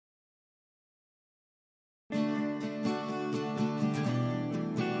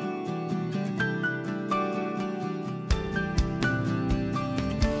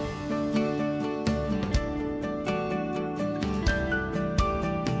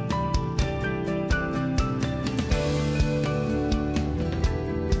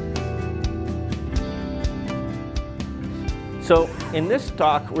So in this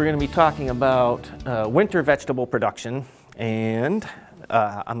talk, we're going to be talking about winter vegetable production, and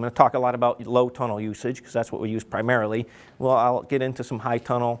I'm going to talk a lot about low tunnel usage because that's what we use primarily. Well, I'll get into some high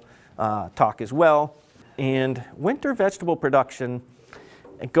tunnel talk as well. And winter vegetable production,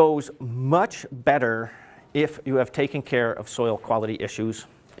 it goes much better if you have taken care of soil quality issues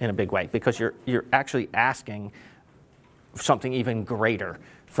in a big way, because you're actually asking something even greater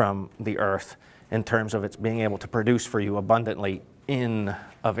from the earth in terms of its being able to produce for you abundantly in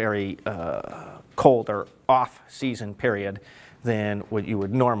a very cold or off-season period than what you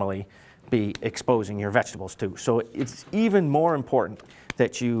would normally be exposing your vegetables to. So it's even more important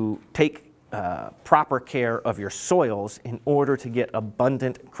that you take proper care of your soils in order to get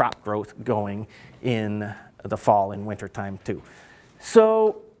abundant crop growth going in the fall and winter time too.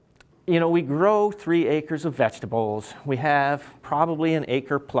 So, you know, we grow 3 acres of vegetables. We have probably an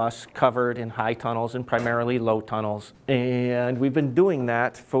acre plus covered in high tunnels and primarily low tunnels. And we've been doing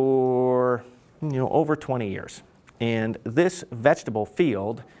that for, over 20 years. And this vegetable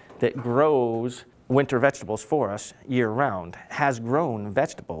field that grows winter vegetables for us year-round has grown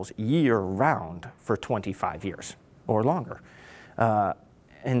vegetables year-round for 25 years or longer.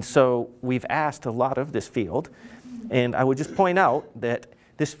 And so we've asked a lot of this field. And I would just point out that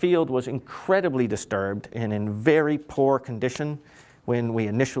this field was incredibly disturbed and in very poor condition when we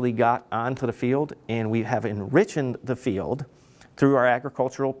initially got onto the field, and we have enriched the field through our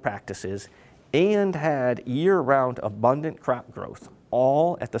agricultural practices and had year-round abundant crop growth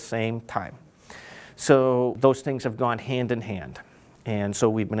all at the same time. So those things have gone hand in hand. And so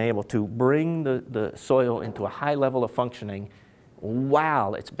we've been able to bring the soil into a high level of functioning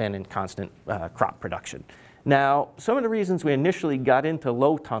while it's been in constant crop production. Now, some of the reasons we initially got into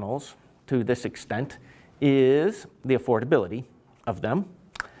low tunnels to this extent is the affordability of them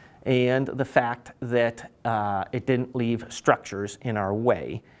and the fact that it didn't leave structures in our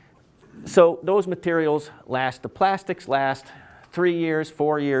way. So those materials last, the plastics last 3 years,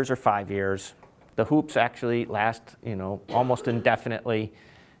 4 years, or 5 years. The hoops actually last, almost indefinitely.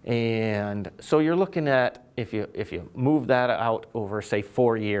 And so you're looking at, if you move that out over, say,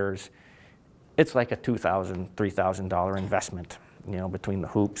 4 years, it's like a $2,000, $3,000 investment, between the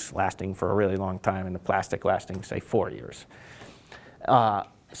hoops lasting for a really long time and the plastic lasting, say, 4 years.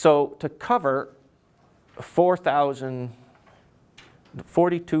 So to cover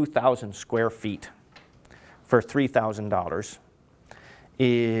 42,000 square feet for $3,000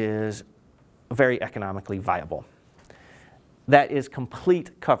 is very economically viable. That is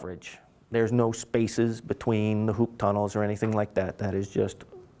complete coverage. There's no spaces between the hoop tunnels or anything like that. That is just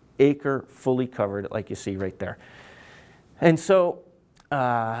acre fully covered, like you see right there. And so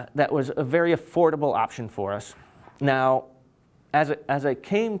that was a very affordable option for us. Now, as I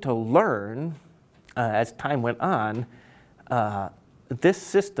came to learn, as time went on, this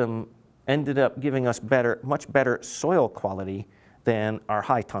system ended up giving us much better soil quality than our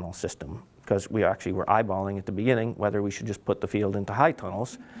high tunnel system, because we actually were eyeballing at the beginning whether we should just put the field into high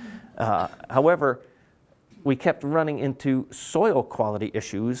tunnels. However, we kept running into soil quality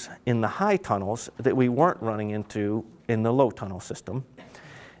issues in the high tunnels that we weren't running into in the low tunnel system.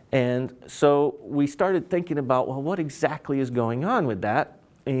 And so we started thinking about, well, what exactly is going on with that?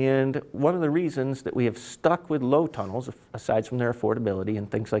 And one of the reasons that we have stuck with low tunnels, aside from their affordability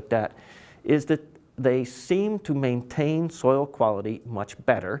and things like that, is that they seem to maintain soil quality much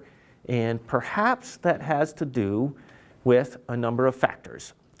better. And perhaps that has to do with a number of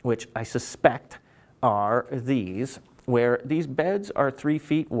factors, which I suspect are these, where these beds are 3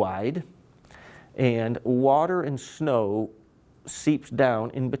 feet wide and water and snow seeps down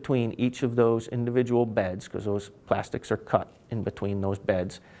in between each of those individual beds, because those plastics are cut in between those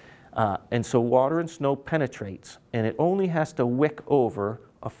beds. And so water and snow penetrates, and it only has to wick over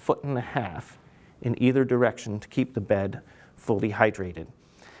 1.5 feet in either direction to keep the bed fully hydrated.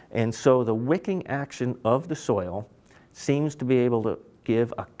 And so the wicking action of the soil seems to be able to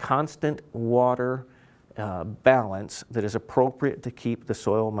give a constant water balance that is appropriate to keep the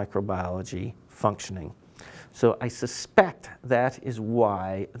soil microbiology functioning. So I suspect that is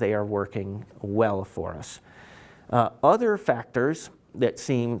why they are working well for us. Other factors that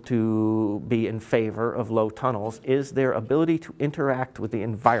seem to be in favor of low tunnels is their ability to interact with the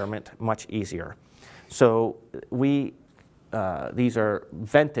environment much easier. So these are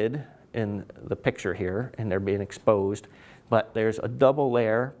vented in the picture here, and they're being exposed, but there's a double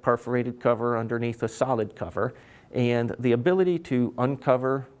layer perforated cover underneath a solid cover, and the ability to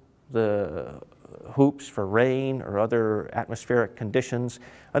uncover the hoops for rain or other atmospheric conditions.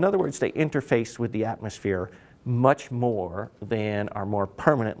 In other words, they interface with the atmosphere much more than our more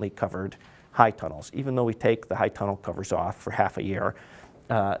permanently covered high tunnels. Even though we take the high tunnel covers off for half a year,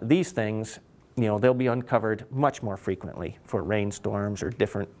 these things, they'll be uncovered much more frequently for rainstorms or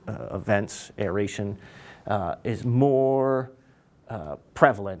different events. Aeration is more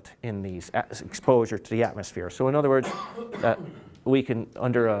prevalent in these exposure to the atmosphere. So in other words, we can,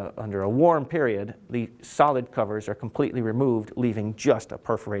 under a warm period, the solid covers are completely removed, leaving just a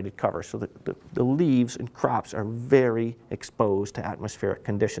perforated cover. So the leaves and crops are very exposed to atmospheric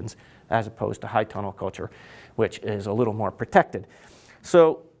conditions, as opposed to high tunnel culture, which is a little more protected.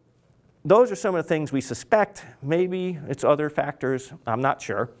 So those are some of the things we suspect. Maybe it's other factors, I'm not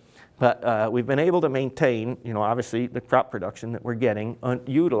sure. But we've been able to maintain, obviously, the crop production that we're getting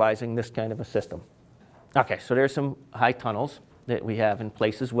utilizing this kind of a system. Okay, so there's some high tunnels that we have in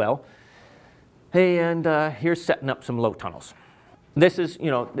place as well. And here's setting up some low tunnels. This is,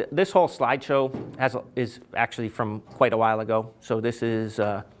 this whole slideshow is actually from quite a while ago. So this is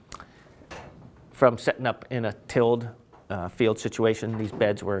from setting up in a tilled field situation. These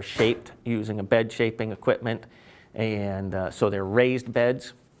beds were shaped using a bed shaping equipment. And so they're raised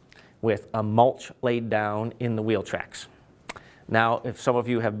beds with a mulch laid down in the wheel tracks. Now, if some of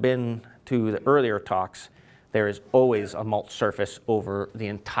you have been to the earlier talks, there is always a mulch surface over the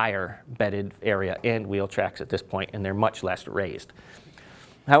entire bedded area and wheel tracks at this point, and they're much less raised.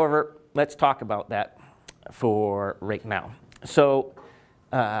 However, let's talk about that for right now. So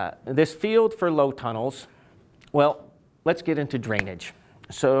this field for low tunnels, well, let's get into drainage.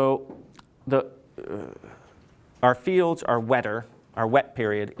 So our fields are wetter. Our wet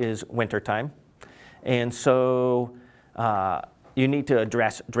period is wintertime, and so you need to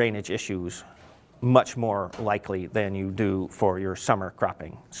address drainage issues much more likely than you do for your summer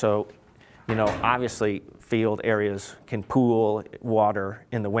cropping. So, obviously field areas can pool water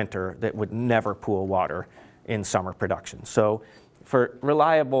in the winter that would never pool water in summer production. So for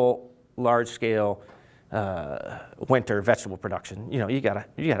reliable, large-scale winter vegetable production, you gotta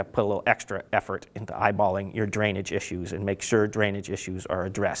put a little extra effort into eyeballing your drainage issues and make sure drainage issues are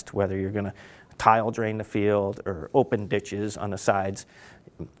addressed, whether you're gonna tile drain the field or open ditches on the sides,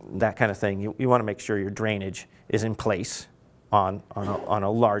 that kind of thing. You wanna make sure your drainage is in place on a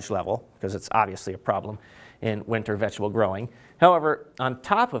large level, because it's obviously a problem in winter vegetable growing. However, on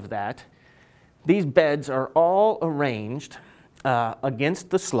top of that, these beds are all arranged against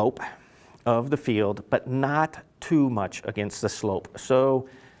the slope of the field, but not too much against the slope. So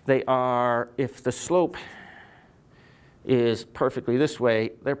they are, if the slope is perfectly this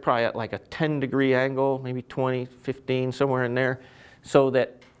way, they're probably at like a 10-degree angle, maybe 20, 15, somewhere in there, so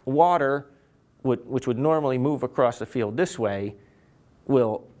that water, which would normally move across the field this way,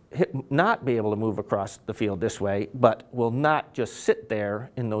 will not be able to move across the field this way, but will not just sit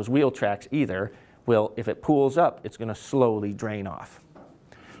there in those wheel tracks either. If it pools up, it's going to slowly drain off.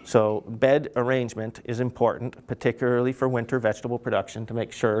 So bed arrangement is important, particularly for winter vegetable production, to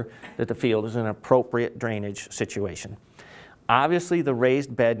make sure that the field is in an appropriate drainage situation. Obviously, the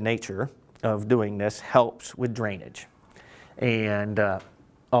raised bed nature of doing this helps with drainage. And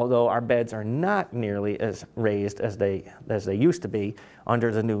although our beds are not nearly as raised as they used to be,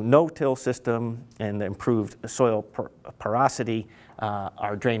 under the new no-till system and the improved soil porosity,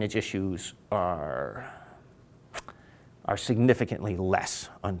 our drainage issues are significantly less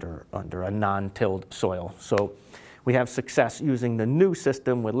under a non-tilled soil. So we have success using the new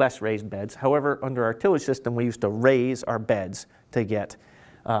system with less raised beds. However, under our tillage system, we used to raise our beds to get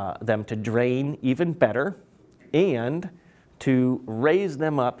them to drain even better and to raise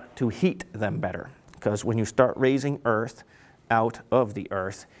them up to heat them better. Because when you start raising earth out of the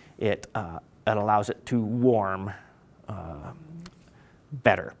earth, it allows it to warm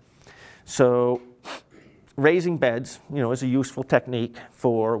better. So raising beds, is a useful technique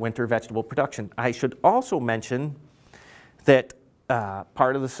for winter vegetable production. I should also mention that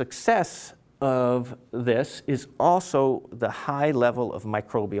part of the success of this is also the high level of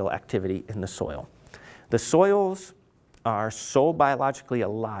microbial activity in the soil. The soils are so biologically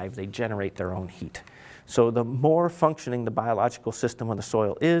alive, they generate their own heat. So the more functioning the biological system of the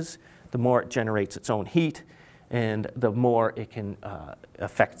soil is, the more it generates its own heat, and the more it can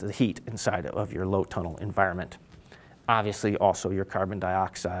affect the heat inside of your low tunnel environment. Obviously, also your carbon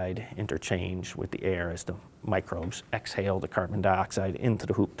dioxide interchange with the air as the microbes exhale the carbon dioxide into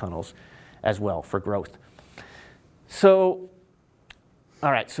the hoop tunnels as well for growth. So,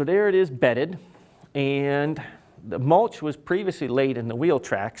 all right, so there it is bedded, and the mulch was previously laid in the wheel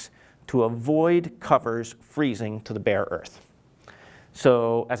tracks to avoid covers freezing to the bare earth.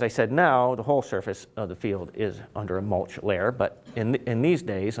 So, as I said, now the whole surface of the field is under a mulch layer, but in these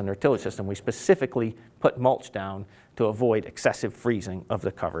days, under a tillage system, we specifically put mulch down to avoid excessive freezing of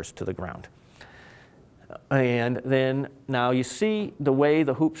the covers to the ground. And then now you see the way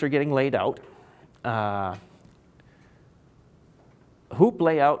the hoops are getting laid out. Hoop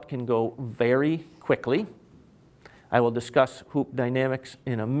layout can go very quickly. I will discuss hoop dynamics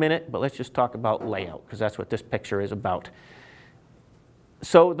in a minute, but let's just talk about layout, because that's what this picture is about.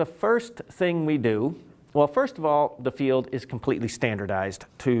 So the first thing we do, well, first of all, the field is completely standardized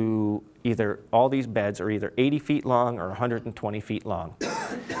to either, all these beds are either 80 feet long or 120 feet long.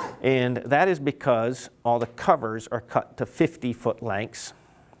 And that is because all the covers are cut to 50-foot lengths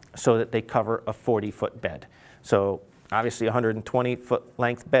so that they cover a 40-foot bed. So obviously a 120-foot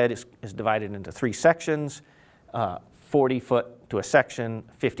length bed is divided into 3 sections, 40-foot to a section,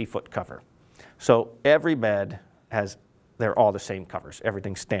 50-foot cover. So every bed has, they're all the same covers.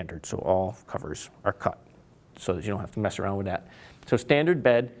 Everything's standard, so all covers are cut so that you don't have to mess around with that. So standard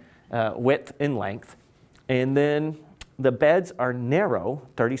bed, width and length. And then the beds are narrow,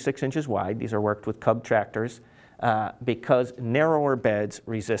 36 inches wide. These are worked with cub tractors because narrower beds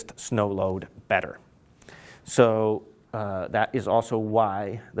resist snow load better. So that is also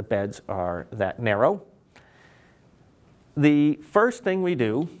why the beds are that narrow. The first thing we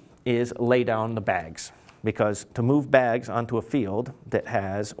do is lay down the bags, because to move bags onto a field that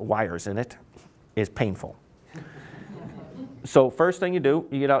has wires in it is painful. So first thing you do,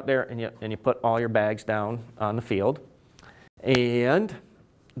 you get out there and you put all your bags down on the field. And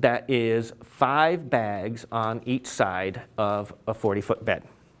that is 5 bags on each side of a 40-foot bed.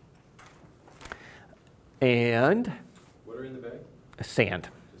 And what are in the bag? Sand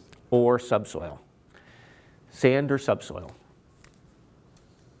or subsoil. Sand or subsoil.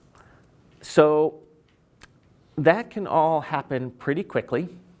 So that can all happen pretty quickly.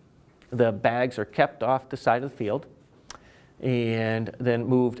 The bags are kept off the side of the field and then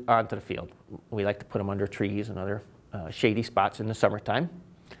moved onto the field. We like to put them under trees and other shady spots in the summertime.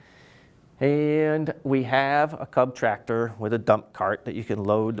 And we have a cub tractor with a dump cart that you can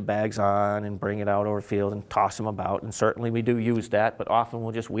load the bags on and bring it out over the field and toss them about. And certainly we do use that, but often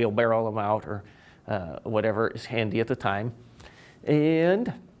we'll just wheelbarrow them out or whatever is handy at the time.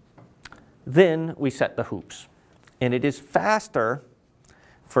 And then we set the hoops. And it is faster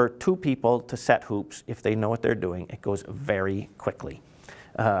for 2 people to set hoops if they know what they're doing. It goes very quickly.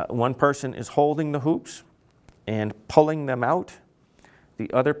 One person is holding the hoops and pulling them out.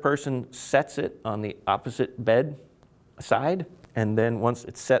 The other person sets it on the opposite bed side, and then once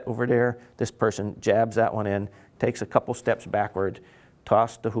it's set over there, this person jabs that one in, takes a couple steps backward,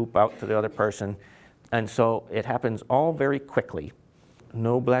 tosses the hoop out to the other person, and so it happens all very quickly.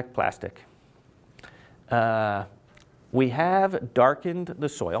 No black plastic. We have darkened the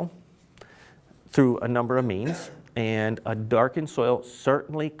soil through a number of means, and a darkened soil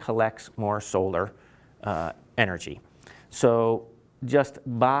certainly collects more solar energy. So just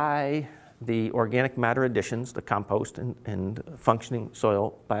by the organic matter additions, the compost and functioning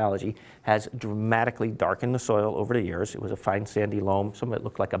soil biology has dramatically darkened the soil over the years. It was a fine sandy loam. Some of it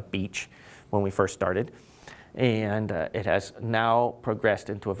looked like a beach when we first started. And it has now progressed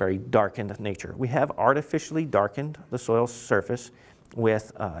into a very darkened nature. We have artificially darkened the soil surface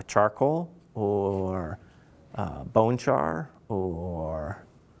with charcoal or bone char or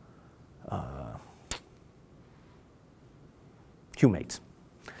humates.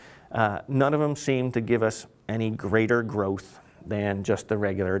 None of them seem to give us any greater growth than just the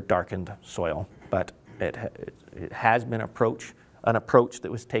regular darkened soil, but it has been an approach that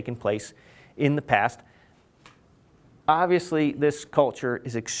was taking place in the past. Obviously, this culture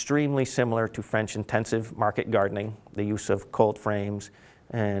is extremely similar to French intensive market gardening, the use of cold frames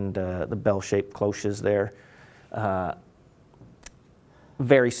and the bell-shaped cloches there.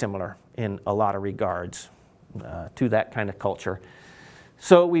 Very similar in a lot of regards to that kind of culture.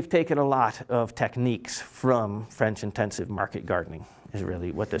 So we've taken a lot of techniques from French intensive market gardening is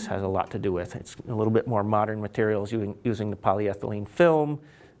really what this has a lot to do with. It's a little bit more modern materials using the polyethylene film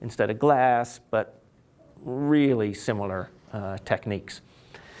instead of glass, but really similar techniques.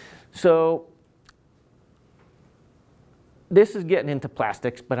 So this is getting into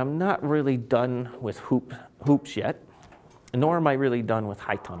plastics, but I'm not really done with hoops yet, nor am I really done with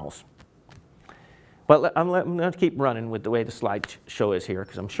high tunnels. But I'm going to keep running with the way the slideshow is here,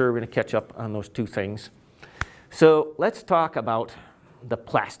 because I'm sure we're going to catch up on those 2 things. So let's talk about the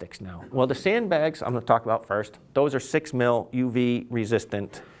plastics now. Well, the sandbags I'm going to talk about first. Those are 6 mil UV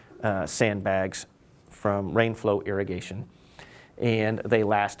resistant sandbags from rainflow irrigation, and they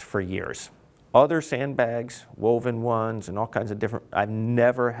last for years. Other sandbags, woven ones, and all kinds of different, I've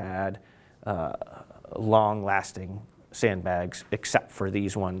never had long-lasting sandbags except for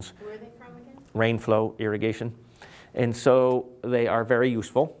these ones. Where are they from again? Rainflow irrigation. And so they are very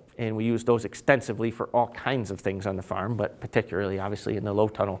useful, and we use those extensively for all kinds of things on the farm, but particularly obviously in the low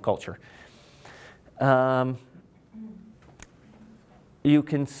tunnel culture. You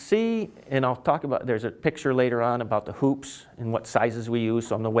can see, and I'll talk about, there's a picture later on about the hoops and what sizes we use,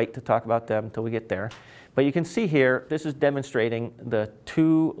 so I'm going to wait to talk about them until we get there. But you can see here, this is demonstrating the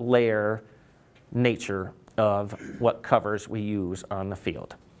two-layer nature of what covers we use on the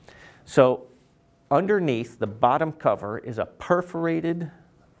field. So underneath the bottom cover is a perforated,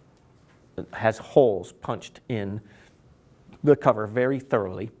 it has holes punched in the cover very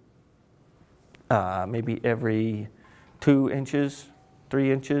thoroughly, maybe every 2 inches,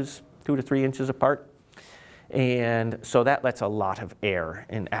 3 inches, 2 to 3 inches apart. And so that lets a lot of air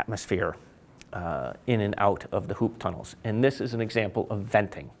and atmosphere in and out of the hoop tunnels. And this is an example of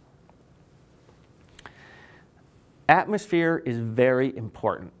venting. Atmosphere is very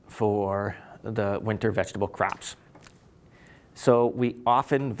important for the winter vegetable crops. So we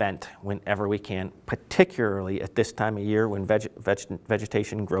often vent whenever we can, particularly at this time of year when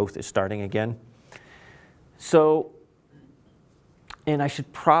vegetation growth is starting again. So, and I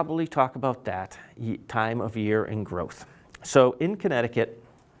should probably talk about that time of year and growth. So in Connecticut,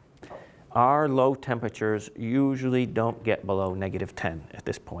 our low temperatures usually don't get below -10 at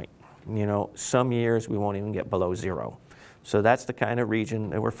this point. You know, some years we won't even get below 0. So that's the kind of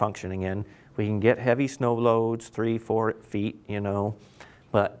region that we're functioning in. We can get heavy snow loads, 3-4 feet, you know,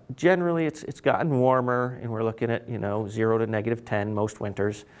 but generally it's gotten warmer, and we're looking at, you know, 0 to -10 most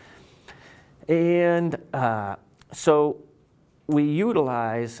winters. And so we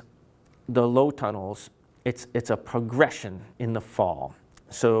utilize the low tunnels. It's a progression in the fall.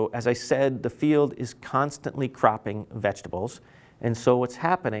 So as I said, the field is constantly cropping vegetables. And so what's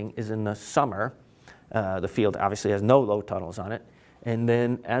happening is in the summer, the field obviously has no low tunnels on it. And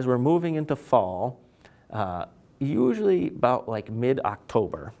then as we're moving into fall, usually about like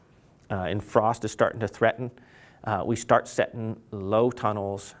mid-October, and frost is starting to threaten, we start setting low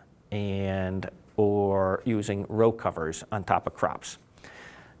tunnels or using row covers on top of crops.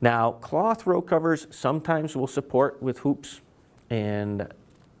 Now, cloth row covers sometimes will support with hoops in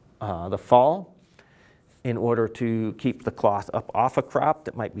the fall in order to keep the cloth up off a crop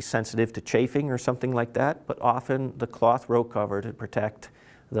that might be sensitive to chafing or something like that, but often the cloth row cover to protect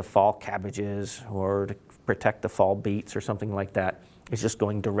the fall cabbages or to protect the fall beets or something like that is just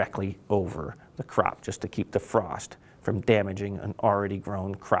going directly over the crop just to keep the frost from damaging an already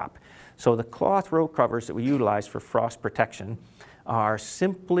grown crop. So the cloth row covers that we utilize for frost protection are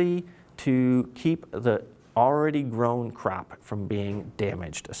simply to keep the already grown crop from being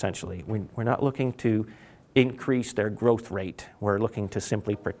damaged, essentially. We're not looking to increase their growth rate. We're looking to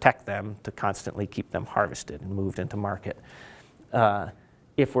simply protect them to constantly keep them harvested and moved into market.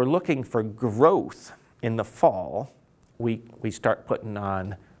 If we're looking for growth in the fall, we start putting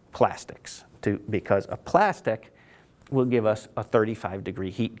on plastics because a plastic will give us a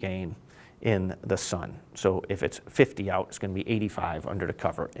 35-degree heat gain in the sun. So if it's 50 out, it's going to be 85 under the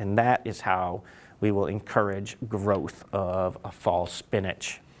cover. And that is how we will encourage growth of a fall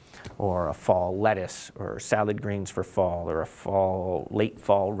spinach or a fall lettuce or salad greens for fall or a late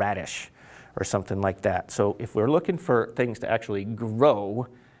fall radish or something like that. So if we're looking for things to actually grow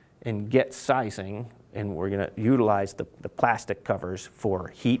and get sizing, and we're going to utilize the plastic covers for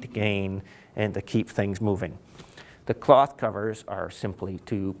heat gain and to keep things moving. The cloth covers are simply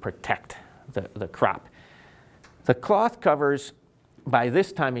to protect the crop. The cloth covers by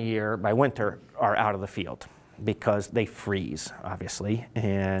this time of year, by winter, are out of the field because they freeze, obviously,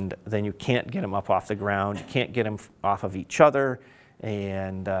 and then you can't get them up off the ground, you can't get them off of each other,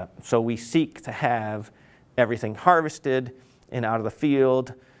 and so we seek to have everything harvested and out of the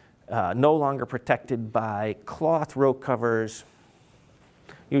field, no longer protected by cloth row covers,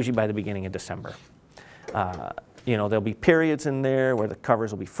 usually by the beginning of December. You know, there'll be periods in there where the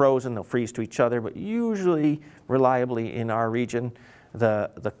covers will be frozen, they'll freeze to each other, but usually, reliably in our region,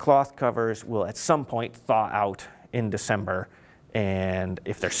 the cloth covers will at some point thaw out in December, and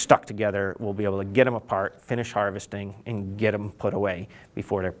if they're stuck together, we'll be able to get them apart, finish harvesting, and get them put away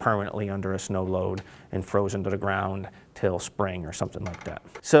before they're permanently under a snow load and frozen to the ground till spring or something like that.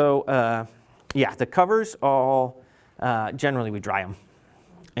 So yeah, the covers all, generally we dry them.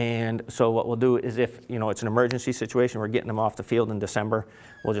 And so what we'll do is if, you know, it's an emergency situation, we're getting them off the field in December,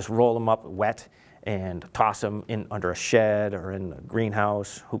 we'll just roll them up wet and toss them in under a shed or in the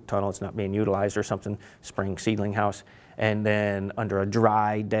greenhouse, hoop tunnel, it's not being utilized or something, spring seedling house. And then under a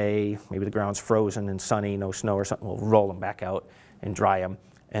dry day, maybe the ground's frozen and sunny, no snow or something, we'll roll them back out and dry them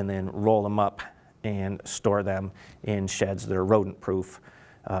and then roll them up and store them in sheds that are rodent proof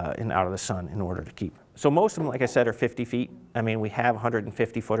and out of the sun in order to keep So most of them, like I said, are 50 feet. I mean, we have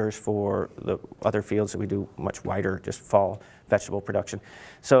 150 footers for the other fields that we do much wider, just fall vegetable production.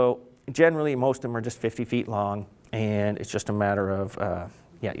 So generally, most of them are just 50 feet long, and it's just a matter of,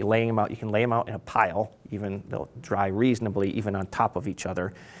 yeah, you laying them out. You can lay them out in a pile, even they'll dry reasonably, even on top of each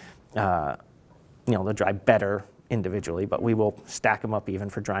other. You know, they'll dry better individually, but we will stack them up even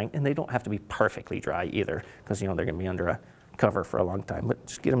for drying, and they don't have to be perfectly dry either, because, you know, they're going to be under a cover for a long time, but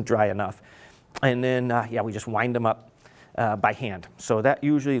just get them dry enough. And then, yeah, we just wind them up by hand. So that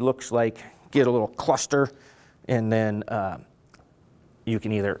usually looks like, get a little cluster, and then you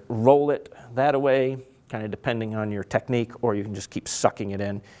can either roll it that way, kind of depending on your technique, or you can just keep sucking it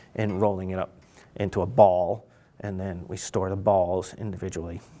in and rolling it up into a ball, and then we store the balls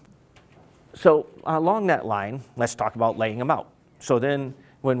individually. So along that line, let's talk about laying them out. So then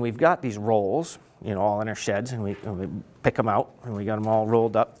when we've got these rolls, you know, all in our sheds, and we pick them out, and we got them all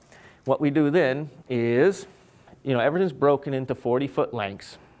rolled up, what we do then is, you know, everything's broken into 40-foot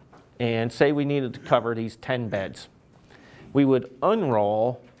lengths, and say we needed to cover these 10 beds. We would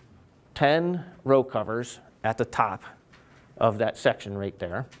unroll 10 row covers at the top of that section right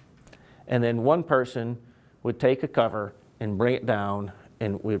there, and then one person would take a cover and bring it down,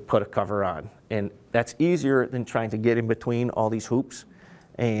 and we'd put a cover on. And that's easier than trying to get in between all these hoops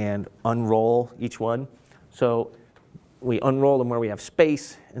and unroll each one. So we unroll them where we have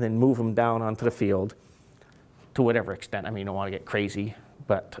space, and then move them down onto the field to whatever extent. I mean, you don't want to get crazy,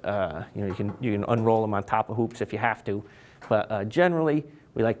 but you know, you can unroll them on top of hoops if you have to. But generally,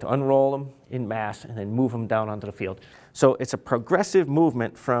 we like to unroll them in mass and then move them down onto the field. So it's a progressive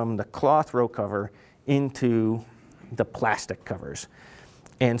movement from the cloth row cover into the plastic covers.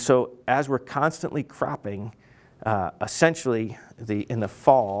 And so as we're constantly cropping, essentially in the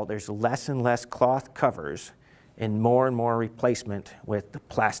fall, there's less and less cloth covers and more replacement with the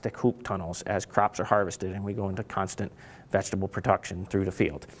plastic hoop tunnels as crops are harvested and we go into constant vegetable production through the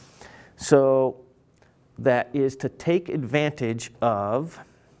field. So that is to take advantage of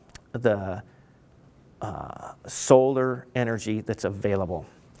the solar energy that's available.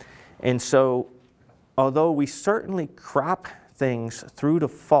 And so although we certainly crop things through the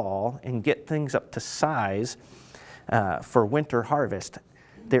fall and get things up to size for winter harvest,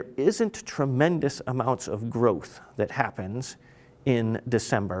 there isn't tremendous amounts of growth that happens in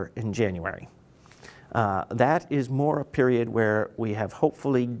December and January. That is more a period where we have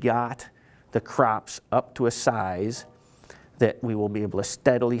hopefully got the crops up to a size that we will be able to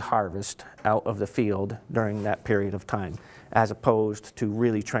steadily harvest out of the field during that period of time, as opposed to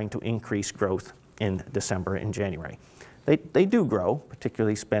really trying to increase growth in December and January. They do grow,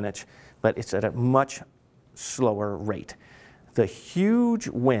 particularly spinach, but it's at a much slower rate. The huge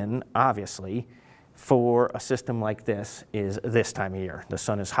win, obviously, for a system like this is this time of year. The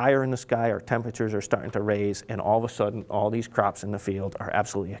sun is higher in the sky, our temperatures are starting to raise, and all of a sudden, all these crops in the field are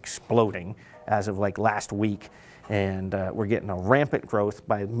absolutely exploding as of like last week. And we're getting a rampant growth.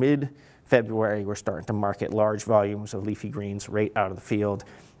 By mid-February, we're starting to market large volumes of leafy greens right out of the field,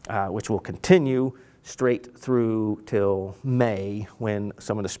 which will continue straight through till May when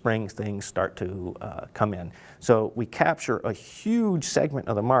some of the spring things start to come in. So we capture a huge segment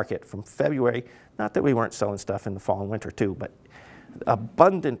of the market from February, not that we weren't selling stuff in the fall and winter too, but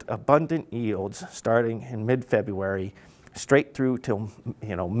abundant yields starting in mid-February straight through till,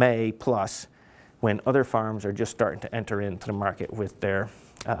 you know, May plus, when other farms are just starting to enter into the market with their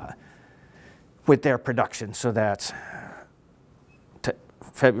production. So that's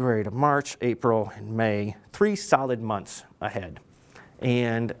February to March, April, and May, 3 solid months ahead.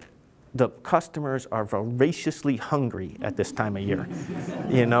 And the customers are voraciously hungry at this time of year.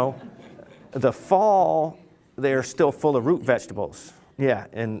 You know, the fall, they're still full of root vegetables. Yeah,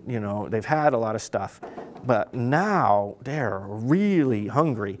 and you know, they've had a lot of stuff, but now they're really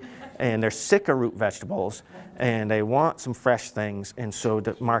hungry and they're sick of root vegetables and they want some fresh things. And so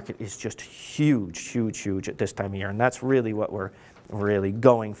the market is just huge at this time of year. And that's really what we're really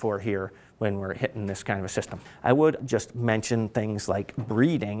going for here when we're hitting this kind of a system. I would just mention things like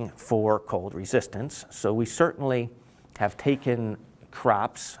breeding for cold resistance. So we certainly have taken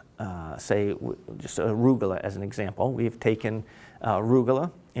crops, say just arugula as an example. We've taken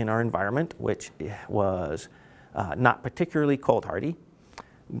arugula in our environment, which was not particularly cold hardy,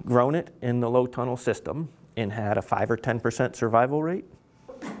 grown it in the low tunnel system and had a 5 or 10% survival rate,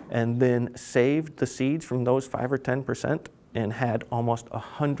 and then saved the seeds from those 5 or 10% and had almost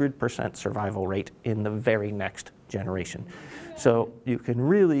 100% survival rate in the very next generation. So you can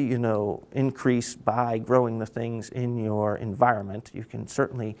really, you know, increase by growing the things in your environment. You can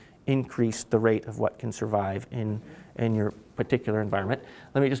certainly increase the rate of what can survive in your particular environment.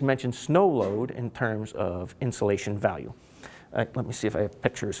 Let me just mention snow load in terms of insulation value. Let me see if I have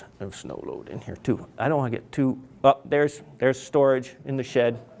pictures of snow load in here too. I don't want to get too, oh, there's storage in the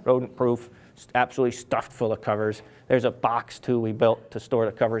shed, rodent proof, absolutely stuffed full of covers. There's a box too we built to store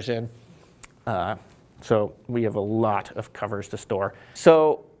the covers in. So we have a lot of covers to store.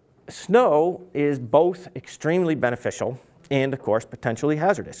 So snow is both extremely beneficial and of course potentially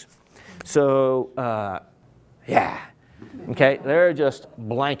hazardous. So yeah, okay, they're just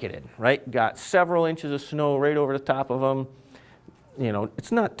blanketed, right? Got several inches of snow right over the top of them. You know,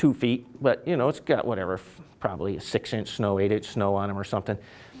 it's not 2 feet, but you know, it's got whatever, probably a 6-inch snow, 8-inch snow on them or something.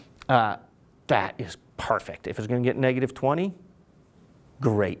 That is perfect. If it's going to get -20,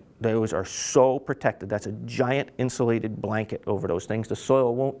 great. Those are so protected. That's a giant insulated blanket over those things. The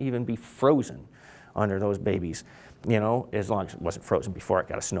soil won't even be frozen under those babies, you know, as long as it wasn't frozen before it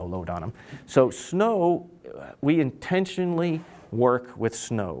got a snow load on them. So snow, we intentionally work with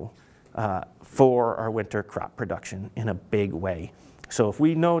snow for our winter crop production in a big way. So if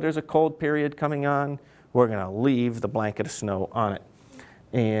we know there's a cold period coming on, we're going to leave the blanket of snow on it.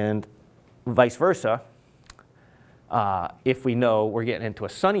 And vice versa, if we know we're getting into a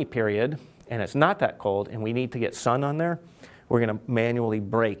sunny period and it's not that cold and we need to get sun on there, we're going to manually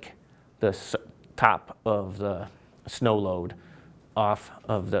break the top of the snow load off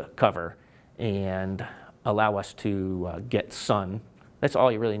of the cover and allow us to get sun. That's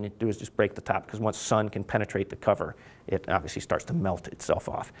all you really need to do is just break the top, because once sun can penetrate the cover, it obviously starts to melt itself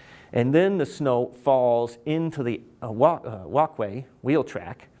off. And then the snow falls into the walkway, wheel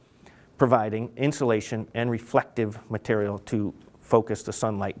track, providing insulation and reflective material to focus the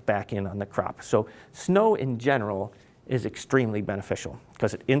sunlight back in on the crop. So snow in general is extremely beneficial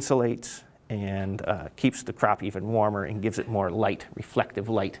because it insulates and keeps the crop even warmer and gives it more light, reflective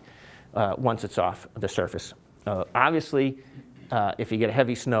light, once it's off the surface. Obviously, if you get a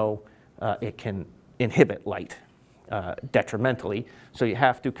heavy snow, it can inhibit light detrimentally. So you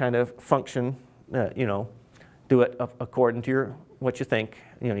have to kind of function, you know, do it according to what you think.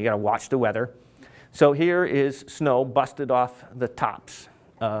 You know, you got to watch the weather. So here is snow busted off the tops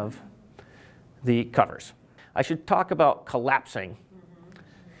of the covers. I should talk about collapsing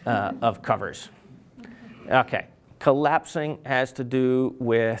of covers. Okay, collapsing has to do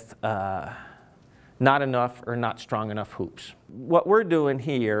with not enough or not strong enough hoops. What we're doing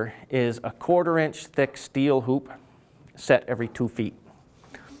here is a 1/4-inch thick steel hoop set every 2 feet.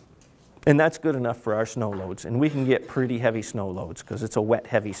 And that's good enough for our snow loads. And we can get pretty heavy snow loads because it's a wet,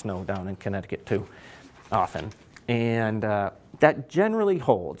 heavy snow down in Connecticut too, often. And that generally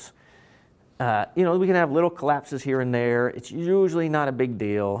holds. You know, we can have little collapses here and there. It's usually not a big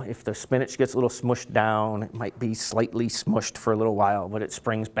deal. If the spinach gets a little smushed down, it might be slightly smushed for a little while, but it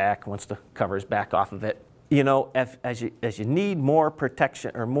springs back once the cover's back off of it. You know, as you need more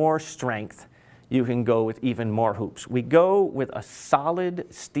protection or more strength, you can go with even more hoops. We go with a solid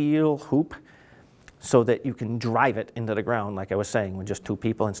steel hoop so that you can drive it into the ground, like I was saying, with just 2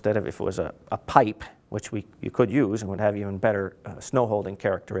 people, instead of if it was a pipe, which you could use and would have even better snow holding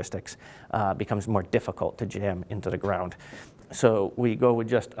characteristics, becomes more difficult to jam into the ground. So we go with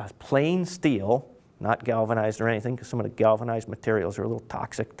just a plain steel, not galvanized or anything, because some of the galvanized materials are a little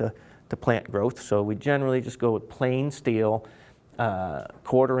toxic to plant growth. So we generally just go with plain steel,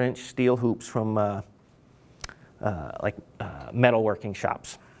 1/4-inch steel hoops from metalworking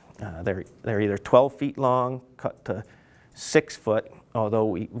shops. They're either 12 feet long, cut to 6 foot, although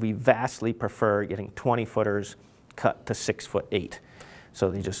we vastly prefer getting 20-footers cut to 6'8". So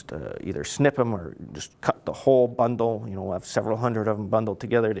they just either snip them or just cut the whole bundle. You know, we'll have several hundred of them bundled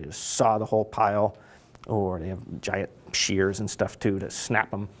together. They just saw the whole pile, or they have giant shears and stuff too to snap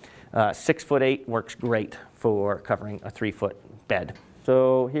them. 6'8" works great for covering a 3-foot bed.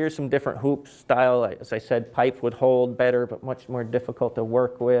 So here's some different hoop style. As I said, pipe would hold better, but much more difficult to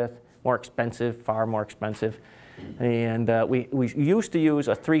work with, more expensive, far more expensive. And we used to use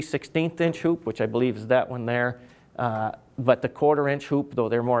a 3/16" hoop, which I believe is that one there. But the 1/4-inch hoop, though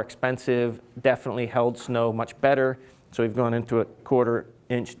they're more expensive, definitely held snow much better. So we've gone into a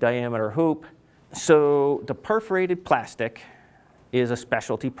 1/4-inch diameter hoop. So the perforated plastic is a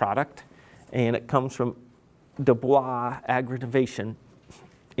specialty product, and it comes from Dubois Aggravation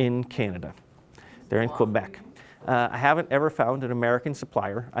in Canada. They're in Quebec. I haven't ever found an American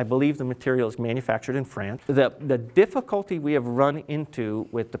supplier. I believe the material is manufactured in France. The difficulty we have run into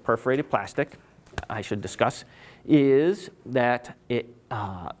with the perforated plastic, I should discuss, is that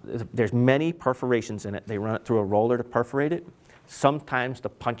there's many perforations in it. They run it through a roller to perforate it. Sometimes the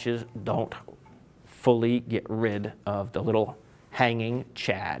punches don't fully get rid of the little hanging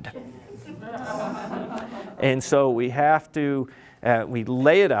chad. And so we have to, we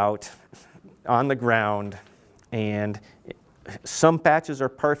lay it out on the ground, and some batches are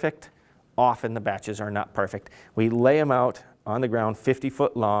perfect, often the batches are not perfect. We lay them out on the ground 50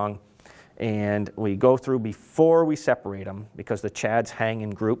 foot long, and we go through before we separate them, because the chads hang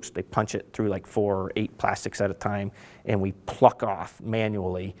in groups. They punch it through like 4 or 8 plastics at a time, and we pluck off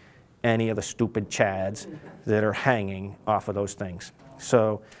manually any of the stupid chads that are hanging off of those things.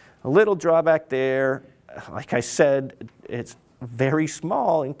 So a little drawback there, like I said, it's very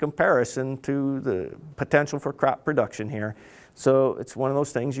small in comparison to the potential for crop production here. So it's one of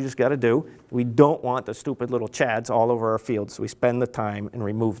those things you just got to do. We don't want the stupid little chads all over our fields, so we spend the time and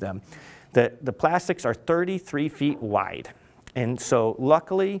remove them. The plastics are 33 feet wide, and so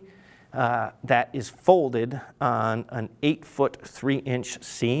luckily that is folded on an 8-foot 3-inch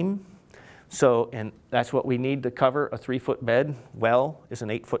seam. So, and that's what we need to cover a 3-foot bed. Well is an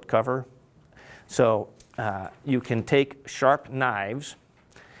 8-foot cover. So you can take sharp knives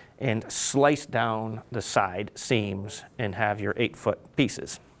and slice down the side seams and have your 8-foot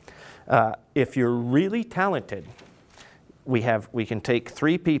pieces. If you're really talented, we can take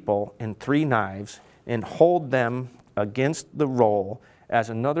 3 people and 3 knives and hold them against the roll as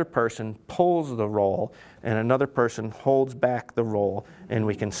another person pulls the roll and another person holds back the roll, and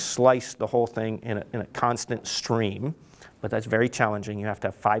we can slice the whole thing in a constant stream. But that's very challenging. You have to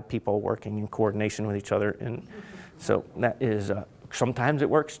have 5 people working in coordination with each other, and so that is, sometimes it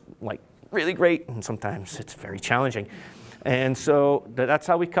works like really great, and sometimes it's very challenging. And so that's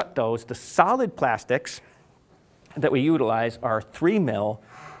how we cut those. The solid plastics that we utilize are 3 mil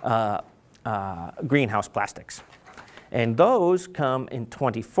greenhouse plastics. And those come in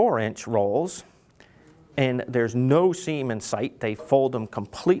 24-inch rolls, and there's no seam in sight. They fold them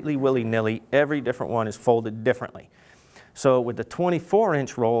completely willy-nilly. Every different one is folded differently. So with the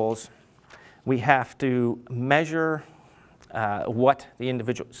 24-inch rolls, we have to measure what the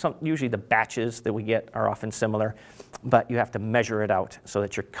individual, usually the batches that we get are often similar, but you have to measure it out so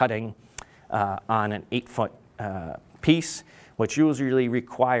that you're cutting on an 8-foot piece, which usually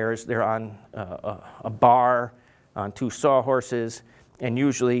requires, they're on a bar on 2 sawhorses, and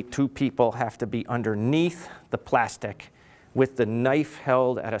usually 2 people have to be underneath the plastic with the knife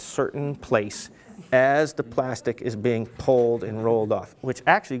held at a certain place as the plastic is being pulled and rolled off, which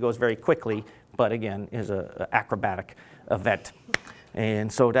actually goes very quickly, but again is an acrobatic event. And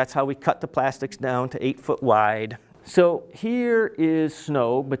so that's how we cut the plastics down to 8 foot wide. So here is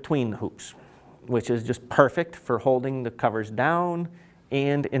snow between the hoops, which is just perfect for holding the covers down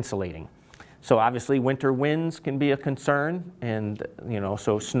and insulating. So obviously winter winds can be a concern, and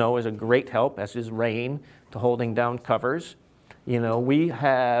so snow is a great help, as is rain, to holding down covers. We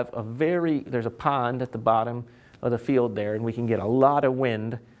have there's a pond at the bottom of the field there, and we can get a lot of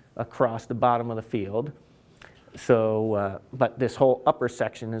wind across the bottom of the field. So, but this whole upper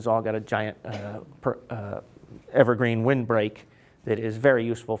section has all got a giant evergreen windbreak that is very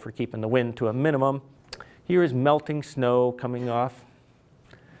useful for keeping the wind to a minimum. Here is melting snow coming off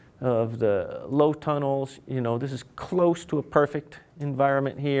of the low tunnels. This is close to a perfect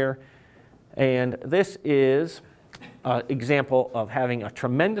environment here. And this is an example of having a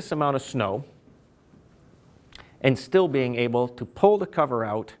tremendous amount of snow and still being able to pull the cover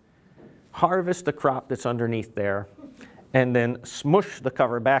out, harvest the crop that's underneath there, and then smush the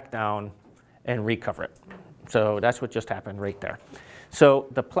cover back down and recover it. So that's what just happened right there. So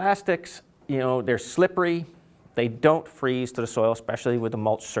the plastics, they're slippery. They don't freeze to the soil, especially with the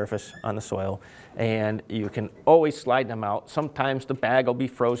mulch surface on the soil. And you can always slide them out. Sometimes the bag will be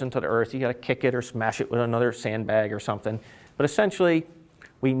frozen to the earth. You got to kick it or smash it with another sandbag or something. But essentially,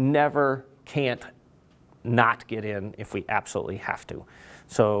 we never can't not get in if we absolutely have to.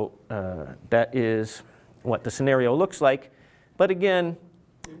 So that is what the scenario looks like. But again,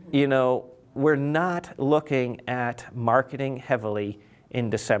 we're not looking at marketing heavily in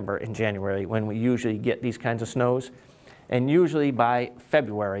December and January when we usually get these kinds of snows. And usually by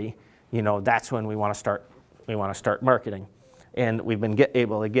February, that's when we want to start marketing. And we've been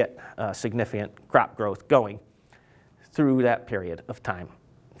able to get significant crop growth going through that period of time.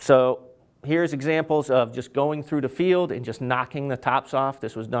 So here's examples of just going through the field and just knocking the tops off.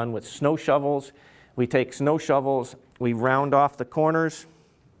 This was done with snow shovels. We take snow shovels, we round off the corners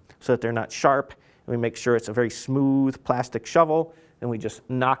so that they're not sharp. And we make sure it's a very smooth plastic shovel, and we just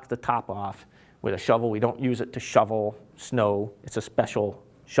knock the top off with a shovel. We don't use it to shovel snow. It's a special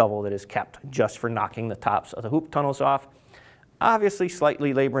shovel that is kept just for knocking the tops of the hoop tunnels off. Obviously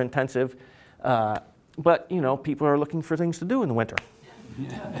slightly labor intensive, but people are looking for things to do in the winter.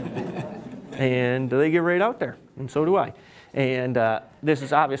 And they get right out there, and so do I. And this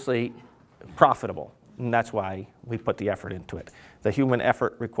is obviously profitable, and that's why we put the effort into it. The human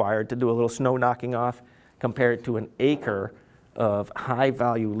effort required to do a little snow knocking off compared to an acre of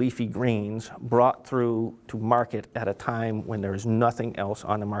high-value leafy greens brought through to market at a time when there is nothing else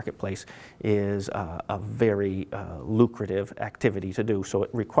on the marketplace is a very lucrative activity to do. So it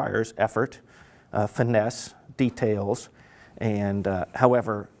requires effort, finesse, details, and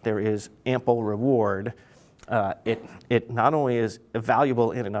however, there is ample reward. It not only is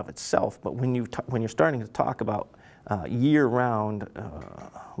valuable in and of itself, but when you're starting to talk about year-round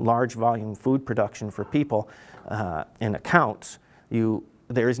large volume food production for people and accounts,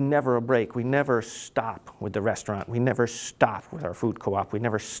 there is never a break. We never stop with the restaurant. We never stop with our food co-op. We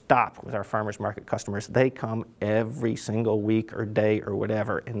never stop with our farmers market customers. They come every single week or day or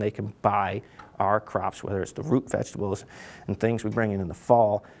whatever, and they can buy our crops, whether it's the root vegetables and things we bring in the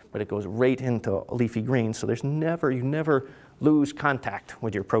fall, but it goes right into leafy greens. So you never lose contact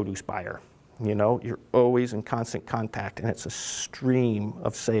with your produce buyer. You know, you're always in constant contact, and it's a stream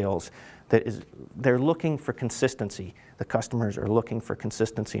of sales they're looking for consistency. The customers are looking for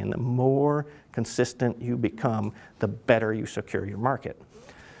consistency, and the more consistent you become, the better you secure your market.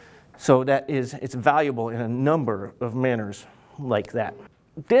 So it's valuable in a number of manners like that.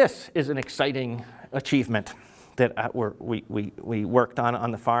 This is an exciting achievement that we worked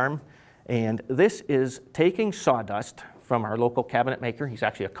on the farm, and this is taking sawdust from our local cabinet maker, he's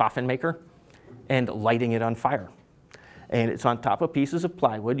actually a coffin maker, and lighting it on fire. And it's on top of pieces of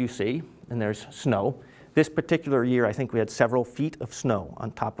plywood, you see, and there's snow. This particular year, I think we had several feet of snow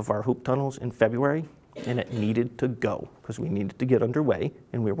on top of our hoop tunnels in February, and it needed to go because we needed to get underway,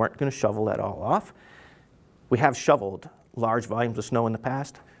 and we weren't going to shovel that all off. We have shoveled large volumes of snow in the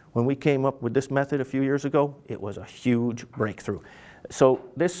past. When we came up with this method a few years ago, it was a huge breakthrough. So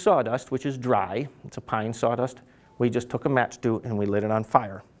this sawdust, which is dry, it's a pine sawdust, we just took a match to and we lit it on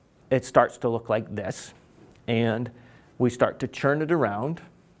fire. It starts to look like this, and we start to churn it around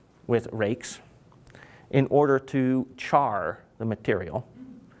with rakes in order to char the material.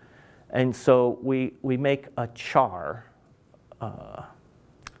 And so we make a char, I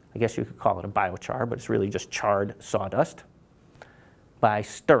guess you could call it a biochar, but it's really just charred sawdust, by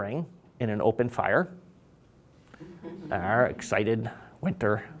stirring in an open fire. Our excited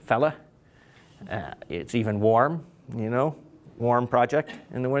winter fella. It's even warm, you know, warm project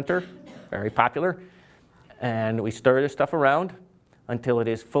in the winter, very popular. And we stir this stuff around until it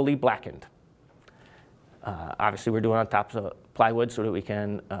is fully blackened. Obviously, we're doing it on top of plywood so that we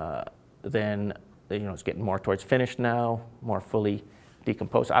can then, you know, it's getting more towards finished now, more fully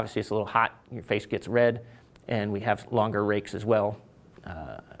decomposed. Obviously, it's a little hot, your face gets red, and we have longer rakes as well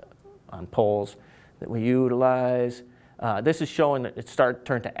on poles that we utilize. This is showing that it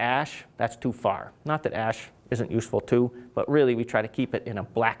turned to ash. That's too far. Not that ash isn't useful too, but really we try to keep it in a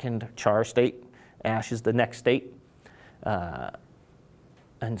blackened char state. Ash is the next state.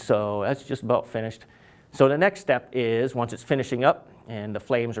 And so that's just about finished. So the next step is, once it's finishing up and the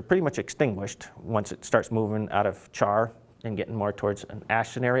flames are pretty much extinguished, once it starts moving out of char and getting more towards an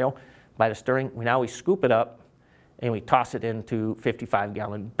ash scenario, by the stirring, we scoop it up and we toss it into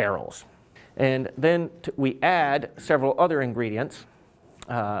 55-gallon barrels. And then we add several other ingredients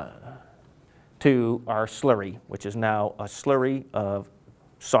to our slurry, which is now a slurry of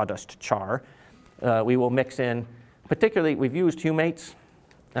sawdust char. We will mix in, particularly we've used humates,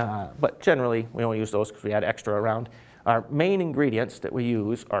 but generally we only use those because we had extra around. Our main ingredients that we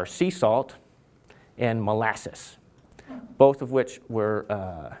use are sea salt and molasses, both of which were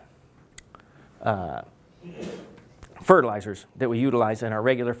fertilizers that we utilize in our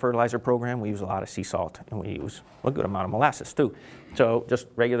regular fertilizer program. We use a lot of sea salt, and we use a good amount of molasses too. So just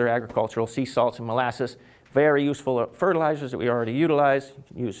regular agricultural sea salts and molasses, very useful fertilizers that we already utilize.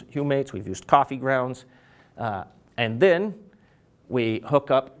 Use humates, we've used coffee grounds. And then we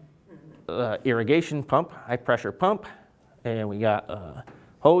hook up irrigation pump, high pressure pump, and we got a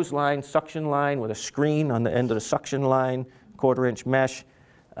hose line, suction line with a screen on the end of the suction line, 1/4-inch mesh.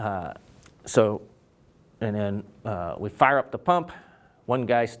 And then we fire up the pump. One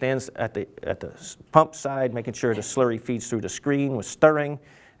guy stands at the pump side, making sure the slurry feeds through the screen with stirring,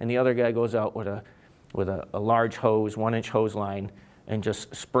 and the other guy goes out with a large hose, 1-inch hose line, and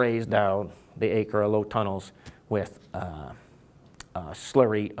just sprays down the acre of low tunnels with a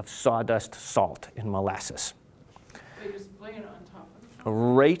slurry of sawdust, salt, and molasses. So you're spraying it on top of it?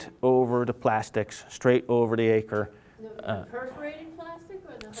 Right over the plastics, straight over the acre. The perforated plastic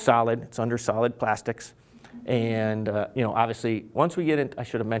or the solid? It's under solid plastics. And you know, obviously, once we get in, I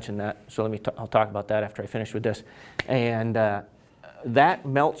should have mentioned that. So I'll talk about that after I finish with this. And that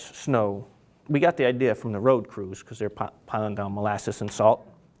melts snow we got the idea from the road crews because they're piling down molasses and salt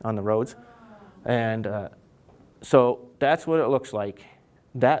on the roads. And so that's what it looks like.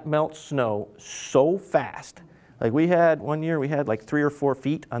 That melts snow so fast. Like one year we had like 3 or 4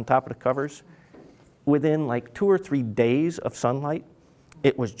 feet on top of the covers. Within like 2 or 3 days of sunlight,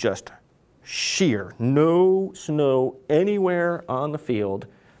 it was just sheer. No snow anywhere on the field,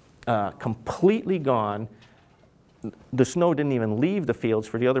 completely gone. The snow didn't even leave the fields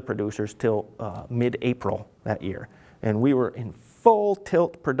for the other producers till mid-April that year. And we were in full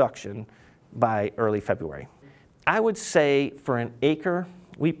tilt production by early February. I would say for an acre,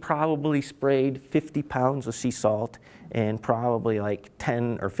 we probably sprayed 50 pounds of sea salt and probably like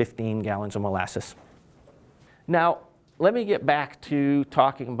 10 or 15 gallons of molasses. Now, let me get back to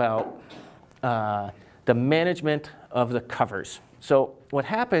talking about the management of the covers. So what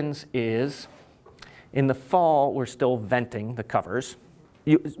happens is, in the fall, we're still venting the covers.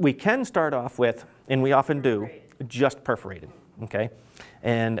 We can start off with, and we often do, just perforated, okay?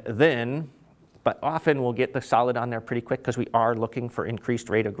 And then, but often we'll get the solid on there pretty quick because we are looking for increased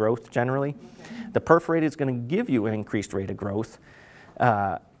rate of growth generally. Okay. The perforated is going to give you an increased rate of growth.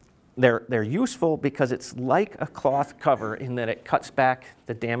 They're useful because it's like a cloth cover in that it cuts back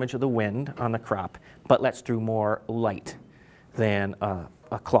the damage of the wind on the crop, but lets through more light than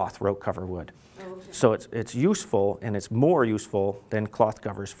a cloth row cover would. So it's useful, and it's more useful than cloth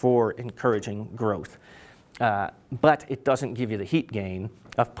covers for encouraging growth. But it doesn't give you the heat gain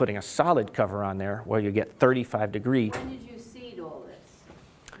of putting a solid cover on there where you get 35 degree. When did you seed all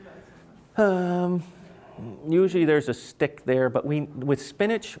this? Usually there's a stick there, but with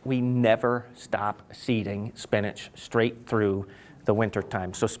spinach, we never stop seeding spinach straight through the winter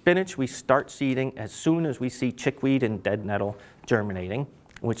time. So spinach, we start seeding as soon as we see chickweed and dead nettle germinating,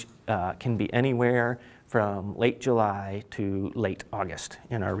 which can be anywhere from late July to late August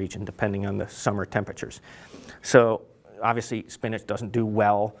in our region, depending on the summer temperatures. So obviously spinach doesn't do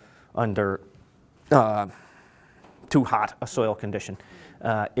well under too hot a soil condition.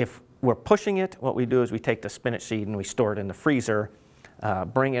 If we're pushing it, what we do is we take the spinach seed and we store it in the freezer,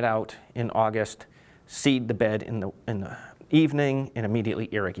 bring it out in August, seed the bed in the evening, and immediately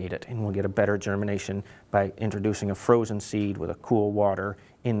irrigate it. And we'll get a better germination by introducing a frozen seed with a cool water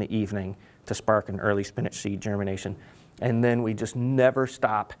in the evening to spark an early spinach seed germination. And then we just never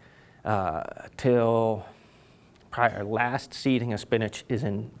stop till probably our last seeding of spinach is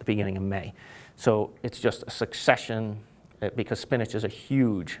in the beginning of May. So it's just a succession, because spinach is a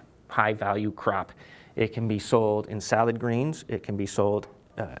huge high value crop. It can be sold in salad greens, it can be sold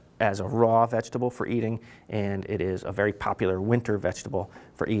as a raw vegetable for eating, and it is a very popular winter vegetable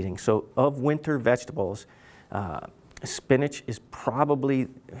for eating. So of winter vegetables, spinach is probably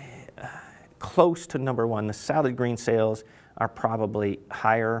close to #1. The salad green sales are probably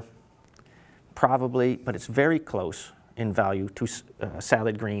higher, but it's very close in value to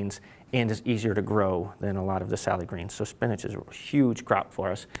salad greens and is easier to grow than a lot of the salad greens. So spinach is a huge crop for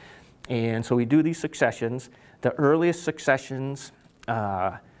us. And so we do these successions. The earliest successions,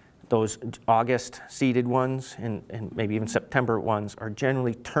 those August seeded ones and maybe even September ones, are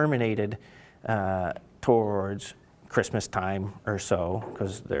generally terminated towards Christmas time or so,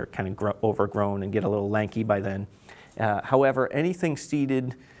 because they're kind of overgrown and get a little lanky by then. However, anything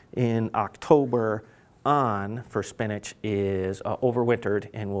seeded in October on for spinach is overwintered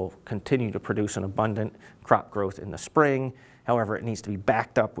and will continue to produce an abundant crop growth in the spring. However, it needs to be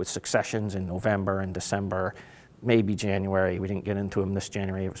backed up with successions in November and December, maybe January. We didn't get into them this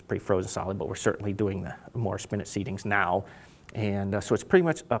January. It was pretty frozen solid, but we're certainly doing the more spinach seedings now. And so it's pretty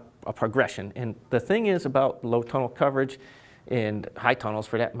much a progression. And the thing is about low tunnel coverage and high tunnels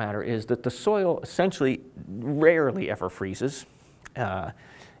for that matter is that the soil essentially rarely ever freezes.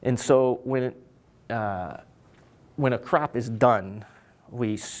 And so when a crop is done,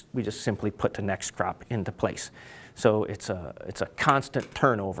 we just simply put the next crop into place. So it's a constant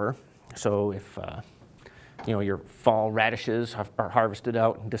turnover. So if your fall radishes are harvested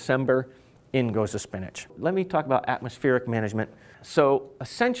out in December, in goes the spinach. Let me talk about atmospheric management. So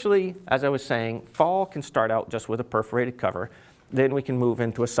essentially, as I was saying, fall can start out just with a perforated cover. Then we can move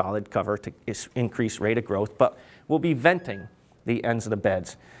into a solid cover to increase rate of growth, but we'll be venting the ends of the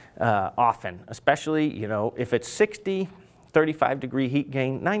beds often, especially if it's 60, 35 degree heat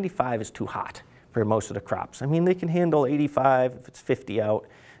gain. 95 is too hot for most of the crops. I mean, they can handle 85 if it's 50 out.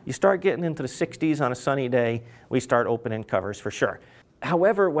 You start getting into the 60s on a sunny day, we start opening covers for sure.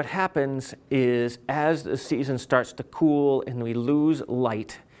 However, what happens is as the season starts to cool and we lose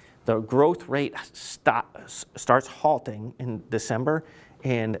light, the growth rate starts halting in December,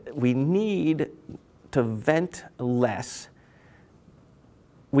 and we need to vent less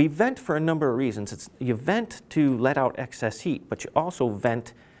we vent for a number of reasons. You vent to let out excess heat, but you also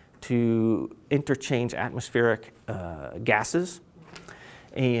vent to interchange atmospheric gases.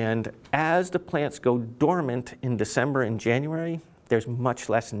 And as the plants go dormant in December and January, there's much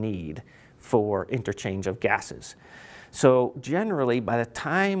less need for interchange of gases. So generally, by the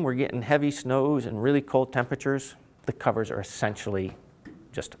time we're getting heavy snows and really cold temperatures, the covers are essentially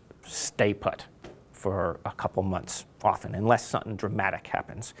just stay put for a couple months often, unless something dramatic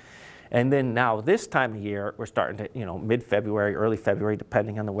happens. And then now this time of year, we're starting to, mid-February, early February,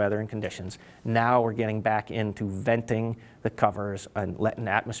 depending on the weather and conditions. Now we're getting back into venting the covers and letting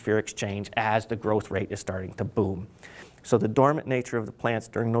the atmosphere exchange as the growth rate is starting to boom. So the dormant nature of the plants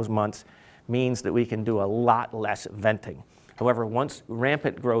during those months means that we can do a lot less venting. However, once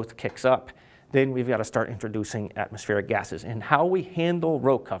rampant growth kicks up, then we've got to start introducing atmospheric gases. And how we handle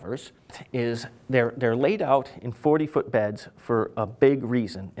row covers is they're laid out in 40-foot beds for a big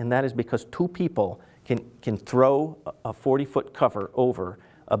reason, and that is because two people can throw a 40-foot cover over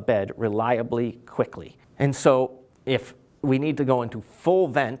a bed reliably quickly. And so if we need to go into full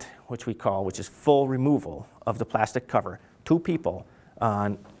vent, which is full removal of the plastic cover, two people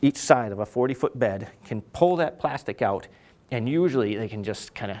on each side of a 40-foot bed can pull that plastic out, and usually they can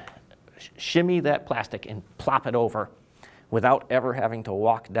just kind of shimmy that plastic and plop it over without ever having to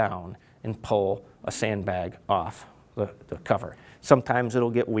walk down and pull a sandbag off the cover. Sometimes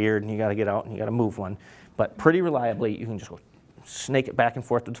it'll get weird and you got to get out and you got to move one, but pretty reliably you can just go snake it back and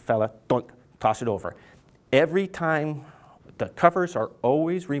forth to the fella, doink, toss it over. Every time, the covers are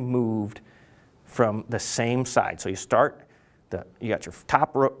always removed from the same side. So you start, you got your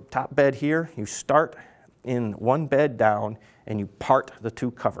top bed here, you start in one bed down and you part the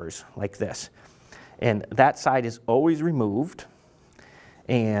two covers like this. And that side is always removed.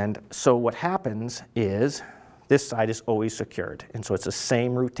 And so what happens is this side is always secured. And so it's the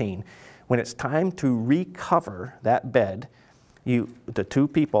same routine. When it's time to recover that bed, the two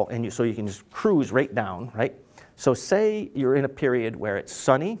people, so you can just cruise right down, right? So say you're in a period where it's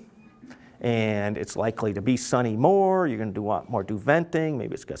sunny and it's likely to be sunny more, you're going to do venting,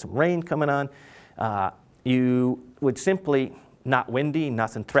 maybe it's got some rain coming on. You would simply, not windy,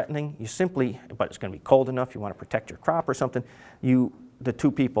 nothing threatening, but it's going to be cold enough, you want to protect your crop or something, the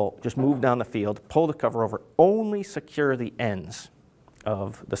two people just move down the field, pull the cover over, only secure the ends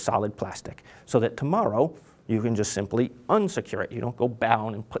of the solid plastic so that tomorrow you can just simply unsecure it. You don't go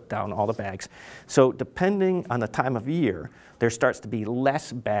down and put down all the bags. So depending on the time of year, there starts to be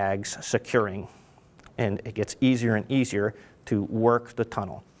less bags securing, and it gets easier and easier to work the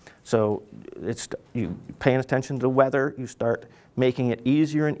tunnel. So you paying attention to the weather, you start making it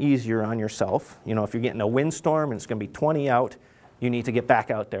easier and easier on yourself. If you're getting a windstorm and it's going to be 20 out, you need to get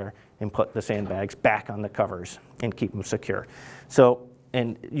back out there and put the sandbags back on the covers and keep them secure. So,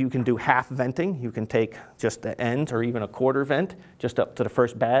 and you can do half venting. You can take just the ends or even a quarter vent just up to the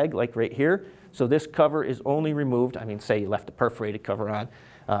first bag, like right here. So this cover is only removed, say you left the perforated cover on,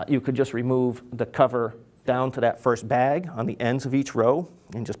 you could just remove the cover down to that first bag on the ends of each row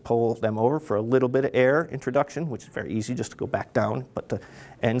and just pull them over for a little bit of air introduction, which is very easy just to go back down, put the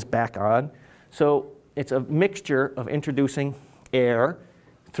ends back on. So it's a mixture of introducing air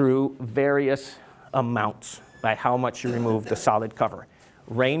through various amounts by how much you remove the solid cover.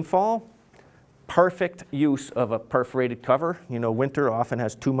 Rainfall, perfect use of a perforated cover. Winter often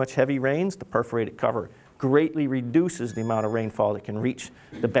has too much heavy rains. The perforated cover greatly reduces the amount of rainfall that can reach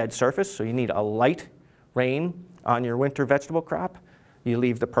the bed surface, so you need a light rain on your winter vegetable crop. You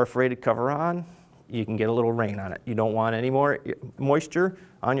leave the perforated cover on, you can get a little rain on it. You don't want any more moisture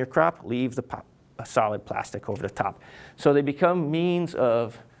on your crop, leave the solid plastic over the top. So they become means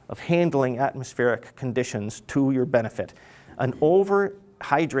of handling atmospheric conditions to your benefit. An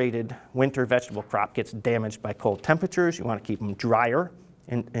overhydrated winter vegetable crop gets damaged by cold temperatures. You want to keep them drier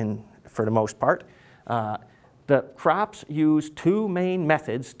for the most part. The crops use two main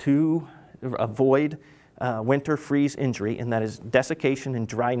methods to avoid winter freeze injury, and that is desiccation and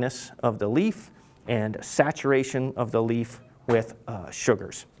dryness of the leaf and saturation of the leaf with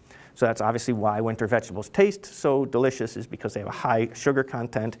sugars. So that's obviously why winter vegetables taste so delicious, is because they have a high sugar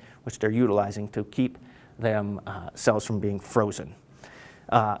content, which they're utilizing to keep themselves from being frozen.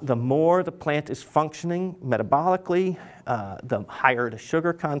 The more the plant is functioning metabolically, the higher the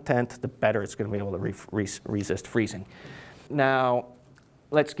sugar content, the better it's going to be able to resist freezing. Now,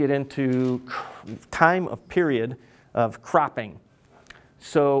 let's get into period of cropping.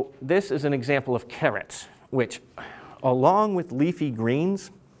 So this is an example of carrots, which along with leafy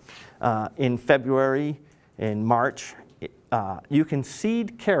greens, in February and March, you can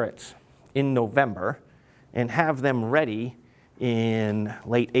seed carrots in November and have them ready in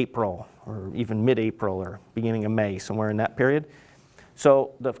late April or even mid-April or beginning of May, somewhere in that period.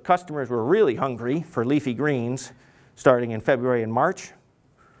 So the customers were really hungry for leafy greens starting in February and March.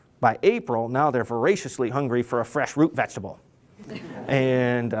 By April, now they're voraciously hungry for a fresh root vegetable.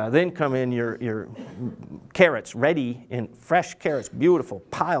 And then come in your carrots ready, in fresh carrots, beautiful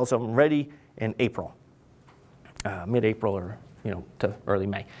piles of them ready in April, mid-April or to early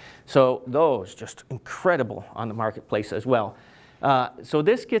May. So those just incredible on the marketplace as well. So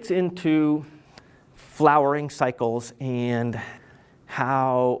this gets into flowering cycles and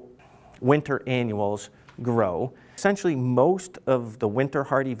how winter annuals grow. Essentially, most of the winter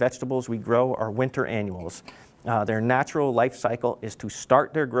hardy vegetables we grow are winter annuals. Their natural life cycle is to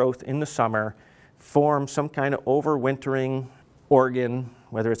start their growth in the summer, form some kind of overwintering organ,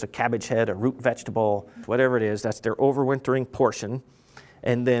 whether it's a cabbage head, a root vegetable, whatever it is, that's their overwintering portion.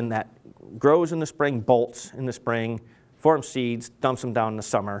 And then that grows in the spring, bolts in the spring, forms seeds, dumps them down in the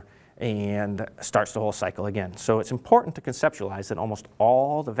summer, and starts the whole cycle again. So it's important to conceptualize that almost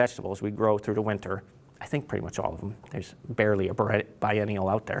all the vegetables we grow through the winter, I think pretty much all of them, there's barely a biennial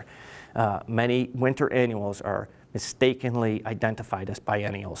out there. Many winter annuals are mistakenly identified as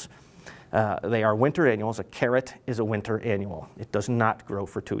biennials. They are winter annuals. A carrot is a winter annual. It does not grow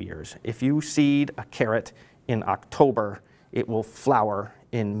for 2 years. If you seed a carrot in October, it will flower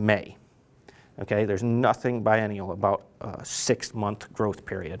in May. Okay, there's nothing biennial about a 6-month growth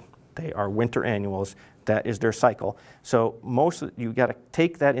period. They are winter annuals. That is their cycle. So you got to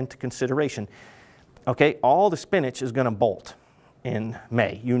take that into consideration. Okay, all the spinach is going to bolt in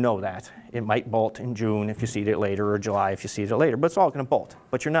May. You know that. It might bolt in June if you seed it later, or July if you seed it later, but it's all going to bolt.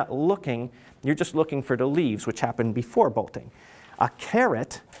 But you're not looking, you're just looking for the leaves, which happen before bolting. A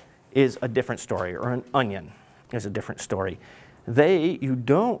carrot is a different story, or an onion is a different story.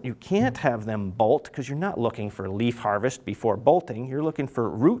 You can't have them bolt because you're not looking for leaf harvest before bolting. You're looking for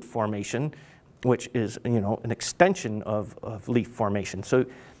root formation, which is an extension of leaf formation. So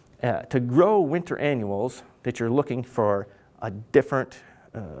to grow winter annuals that you're looking for a different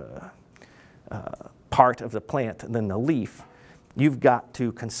part of the plant than the leaf, you've got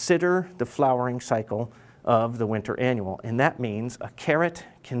to consider the flowering cycle of the winter annual. And that means a carrot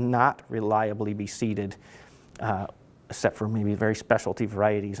cannot reliably be seeded, except for maybe very specialty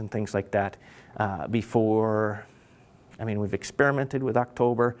varieties and things like that, before, we've experimented with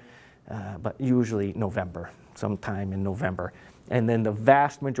October, but usually November, sometime in November. And then the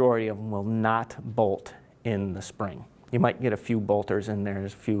vast majority of them will not bolt in the spring. You might get a few bolters in there,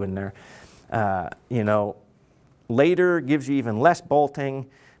 there's a few in there. Later gives you even less bolting,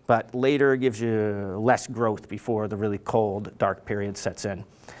 but later gives you less growth before the really cold, dark period sets in.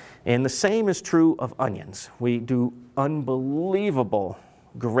 And the same is true of onions. We do unbelievable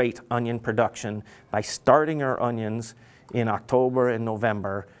great onion production by starting our onions in October and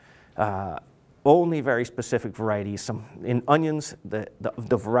November. Only very specific varieties. In onions, the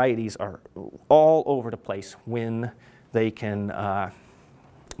varieties are all over the place when they can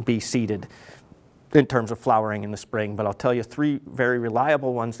be seeded in terms of flowering in the spring. But I'll tell you 3 very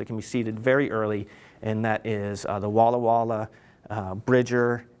reliable ones that can be seeded very early, and that is the Walla Walla,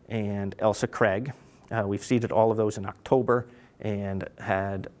 Bridger, and Elsa Craig. We've seeded all of those in October and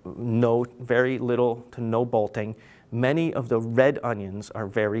had very little to no bolting. Many of the red onions are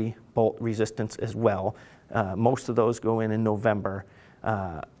very bolt resistant as well. Most of those go in November,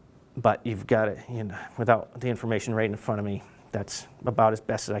 but you've got to, without the information right in front of me, that's about as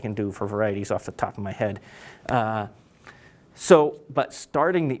best as I can do for varieties off the top of my head. But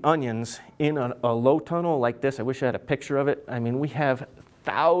starting the onions in a low tunnel like this, I wish I had a picture of it. We have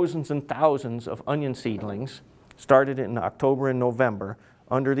thousands and thousands of onion seedlings started in October and November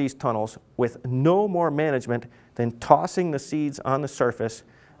under these tunnels with no more management than tossing the seeds on the surface,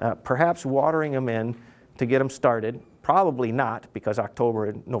 perhaps watering them in to get them started, probably not because October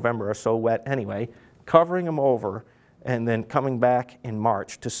and November are so wet anyway, covering them over, and then coming back in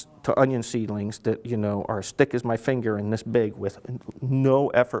March to onion seedlings that are as thick as my finger and this big with no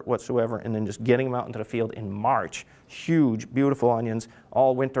effort whatsoever, and then just getting them out into the field in March. Huge, beautiful onions,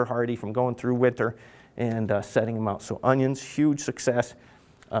 all winter hardy from going through winter, and setting them out. So onions, huge success.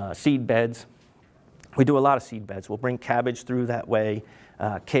 Seed beds. We do a lot of seed beds. We'll bring cabbage through that way.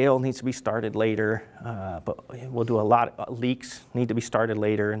 Kale needs to be started later, but we'll do a lot of leeks need to be started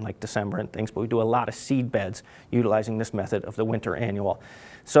later in like December and things, but we do a lot of seed beds utilizing this method of the winter annual.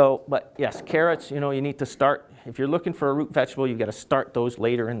 So, but yes, carrots, you need to start, if you're looking for a root vegetable, you've got to start those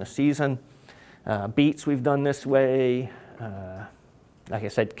later in the season. Beets we've done this way. Like I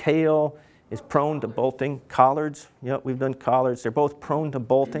said, kale is prone to bolting. Collards, we've done collards. They're both prone to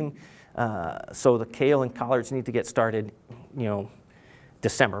bolting. So the kale and collards need to get started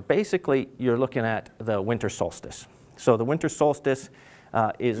December. Basically, you're looking at the winter solstice. So the winter solstice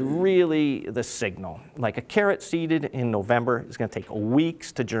is really the signal. Like a carrot seeded in November is going to take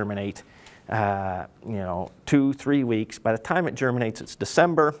weeks to germinate, 2-3 weeks. By the time it germinates, it's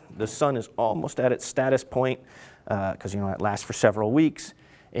December. The sun is almost at its status point because it lasts for several weeks,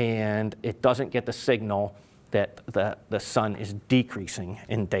 and it doesn't get the signal that the sun is decreasing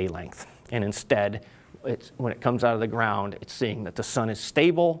in day length. And instead, when it comes out of the ground, it's seeing that the sun is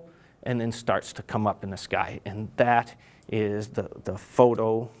stable and then starts to come up in the sky. And that is the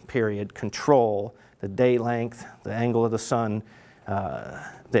photo period control, the day length, the angle of the sun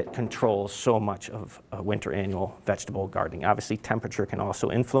that controls so much of winter annual vegetable gardening. Obviously, temperature can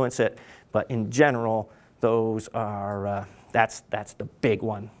also influence it, but in general, those are, that's the big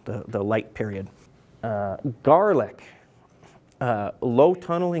one, the light period. Garlic, low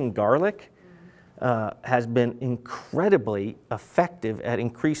tunneling garlic has been incredibly effective at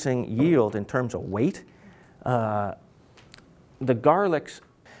increasing yield in terms of weight. The garlics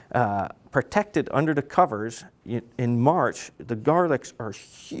protected under the covers in March, the garlics are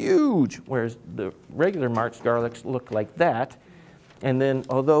huge, whereas the regular March garlics look like that. And then,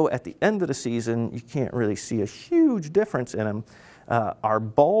 although at the end of the season you can't really see a huge difference in them, our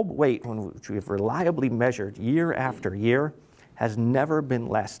bulb weight, which we have reliably measured year after year, has never been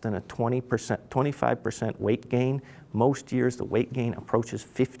less than a 20%, 25% weight gain. Most years the weight gain approaches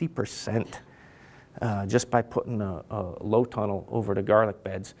 50% just by putting a low tunnel over the garlic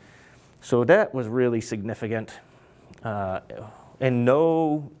beds. So that was really significant. And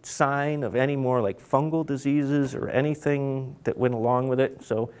no sign of any more like fungal diseases or anything that went along with it.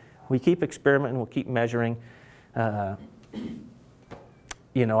 So we keep experimenting, we'll keep measuring.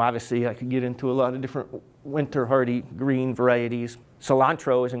 Obviously I could get into a lot of different winter hardy green varieties.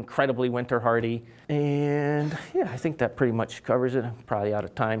 Cilantro is incredibly winter hardy. And yeah, I think that pretty much covers it. I'm probably out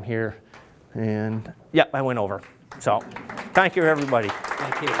of time here. And yeah, I went over. So thank you, everybody.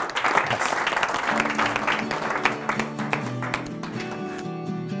 Thank you. Yes.